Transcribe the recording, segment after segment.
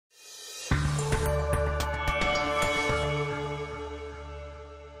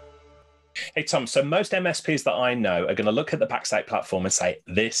Hey, Tom, so most MSPs that I know are going to look at the Pax8 platform and say,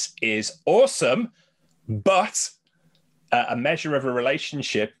 this is awesome, but a measure of a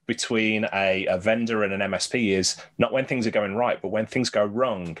relationship between a vendor and an MSP is not when things are going right, but when things go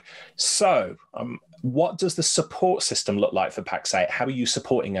wrong. So what does the support system look like for Pax8? How are you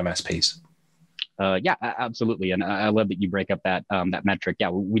supporting MSPs? Yeah, absolutely. And I love that you break up that that metric. Yeah,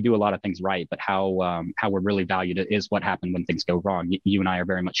 we do a lot of things right, but how we're really valued is what happened when things go wrong. You and I are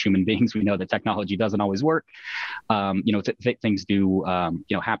very much human beings. We know that technology doesn't always work. Things do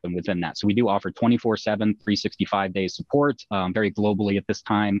happen within that. So we do offer 24/7, 365 days support, very globally at this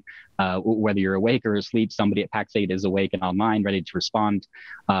time. Whether you're awake or asleep, somebody at Pax8 is awake and online, ready to respond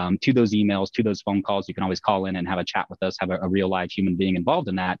to those emails, to those phone calls. You can always call in and have a chat with us, have a real live human being involved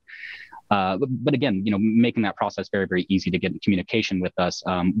in that. But again, making that process very, very easy to get in communication with us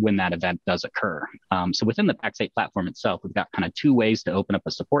when that event does occur. So within the Pax8 platform itself, we've got kind of two ways to open up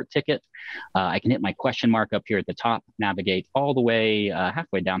a support ticket. I can hit my question mark up here at the top, navigate all the way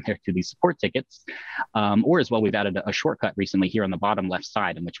halfway down there to these support tickets. Or as well, we've added a shortcut recently here on the bottom left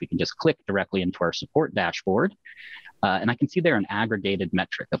side in which we can just click directly into our support dashboard. And I can see there an aggregated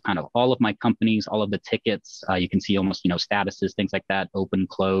metric of kind of all of my companies, all of the tickets. You can see almost, statuses, things like that, open,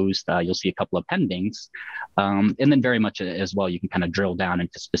 closed. You'll see a couple of pendings. And then very much as well, you can kind of drill down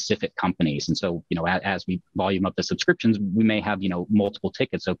into specific companies. And so, as we volume up the subscriptions, we may have, multiple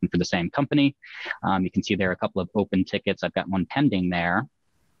tickets open for the same company. You can see there are a couple of open tickets. I've got one pending there.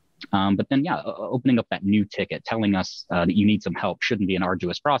 But then, opening up that new ticket, telling us that you need some help shouldn't be an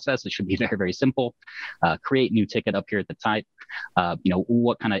arduous process. It should be very, very simple. Create new ticket up here at the top.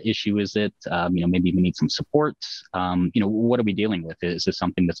 What kind of issue is it? Maybe we need some support. What are we dealing with? Is this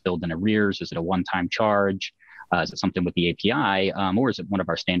something that's billed in arrears? Is it a one-time charge? Is it something with the API? Or is it one of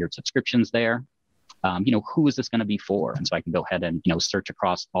our standard subscriptions there? Who is this going to be for? And so I can go ahead and, search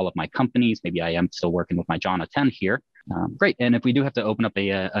across all of my companies. Maybe I am still working with my John 10 here. Great. And if we do have to open up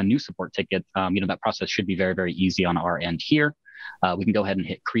a new support ticket, that process should be very, very easy on our end here. We can go ahead and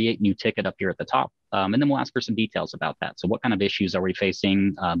hit create new ticket up here at the top. And then we'll ask for some details about that. So what kind of issues are we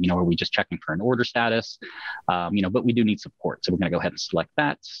facing? Are we just checking for an order status? But we do need support. So we're going to go ahead and select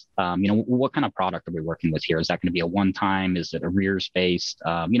that. What kind of product are we working with here? Is that going to be a one-time? Is it arrears based?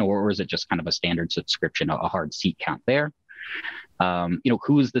 Or is it just kind of a standard subscription, a hard seat count there?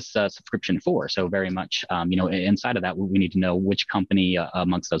 Who is this subscription for? So very much, inside of that, we need to know which company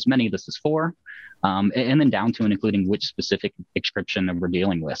amongst those many this is for, and then down to and including which specific subscription we're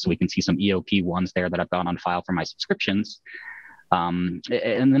dealing with. So we can see some EOP ones there that I've got on file for my subscriptions. And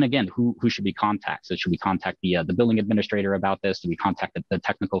then again, who should we contact? So should we contact the billing administrator about this? Do we contact the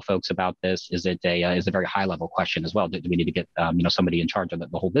technical folks about this? Is it a very high level question as well? Do we need to get somebody in charge of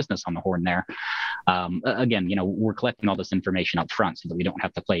the whole business on the horn there? Again, we're collecting all this information up front so that we don't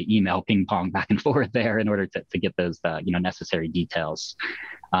have to play email ping pong back and forth there in order to get those necessary details.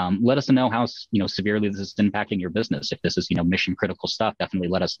 Let us know how severely this is impacting your business. If this is mission critical stuff, definitely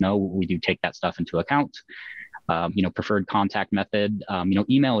let us know. We do take that stuff into account. Preferred contact method.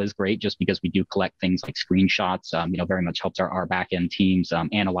 Email is great just because we do collect things like screenshots. Very much helps our back-end teams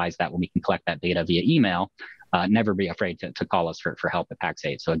analyze that when we can collect that data via email. Never be afraid to call us for help at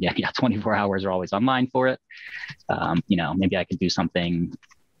Pax8. So again, 24 hours are always online for it. Maybe I could do something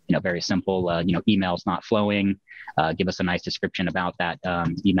very simple, emails not flowing, give us a nice description about that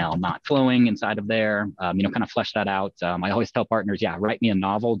email not flowing inside of there, kind of flesh that out. I always tell partners, write me a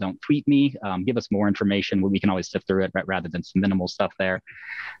novel, don't tweet me, give us more information. We can always sift through it rather than some minimal stuff there.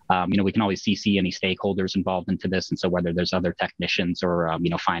 We can always CC any stakeholders involved into this. And so whether there's other technicians or,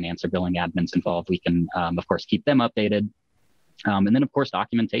 finance or billing admins involved, we can, of course, keep them updated. And then, of course,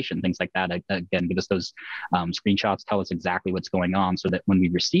 documentation, things like that. Again, give us those screenshots, tell us exactly what's going on so that when we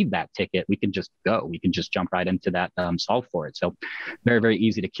receive that ticket, we can just go. We can just jump right into that, solve for it. So very, very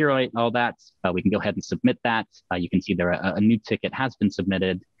easy to curate all that. We can go ahead and submit that. You can see there a new ticket has been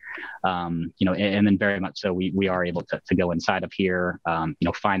submitted. And then very much so we are able to go inside of here,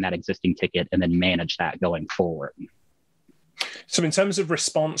 find that existing ticket and then manage that going forward. So in terms of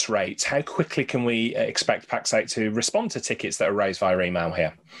response rates, how quickly can we expect Pax8 to respond to tickets that are raised via email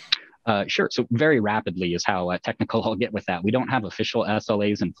here? Sure. So very rapidly is how technical I'll get with that. We don't have official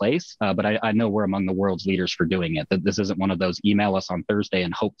SLAs in place, but I know we're among the world's leaders for doing it. This isn't one of those email us on Thursday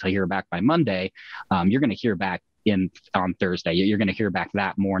and hope to hear back by Monday. You're going to hear back on Thursday. You're going to hear back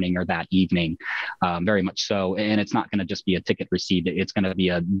that morning or that evening, very much so. And it's not going to just be a ticket received. It's going to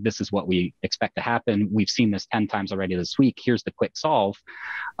be this is what we expect to happen. We've seen this 10 times already this week. Here's the quick solve.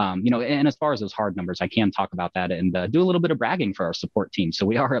 And as far as those hard numbers, I can talk about that and do a little bit of bragging for our support team. So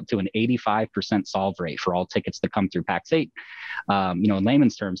we are up to an 85% solve rate for all tickets that come through Pax8. In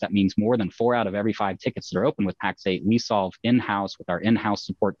layman's terms, that means more than 4 out of every 5 tickets that are open with Pax8, we solve in-house with our in-house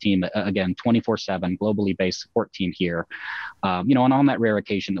support team. Again, 24/7, globally based support team here. And on that rare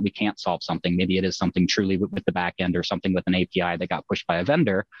occasion that we can't solve something, maybe it is something truly with the back end or something with an API that got pushed by a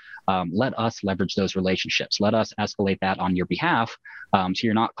vendor, let us leverage those relationships. Let us escalate that on your behalf. So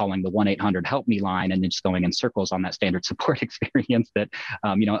you're not calling the 1-800 help me line and then just going in circles on that standard support experience that,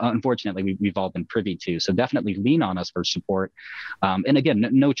 unfortunately we've all been privy to. So definitely lean on us for support. And again,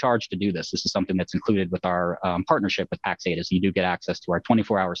 no charge to do this. This is something that's included with our partnership with Pax8, is you do get access to our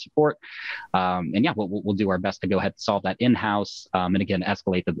 24-hour support. We'll do our best to go ahead and solve that in-house, and again,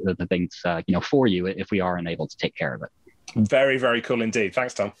 escalate the things, for you if we are unable to take care of it. Very, very cool indeed.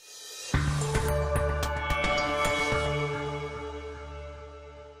 Thanks, Tom.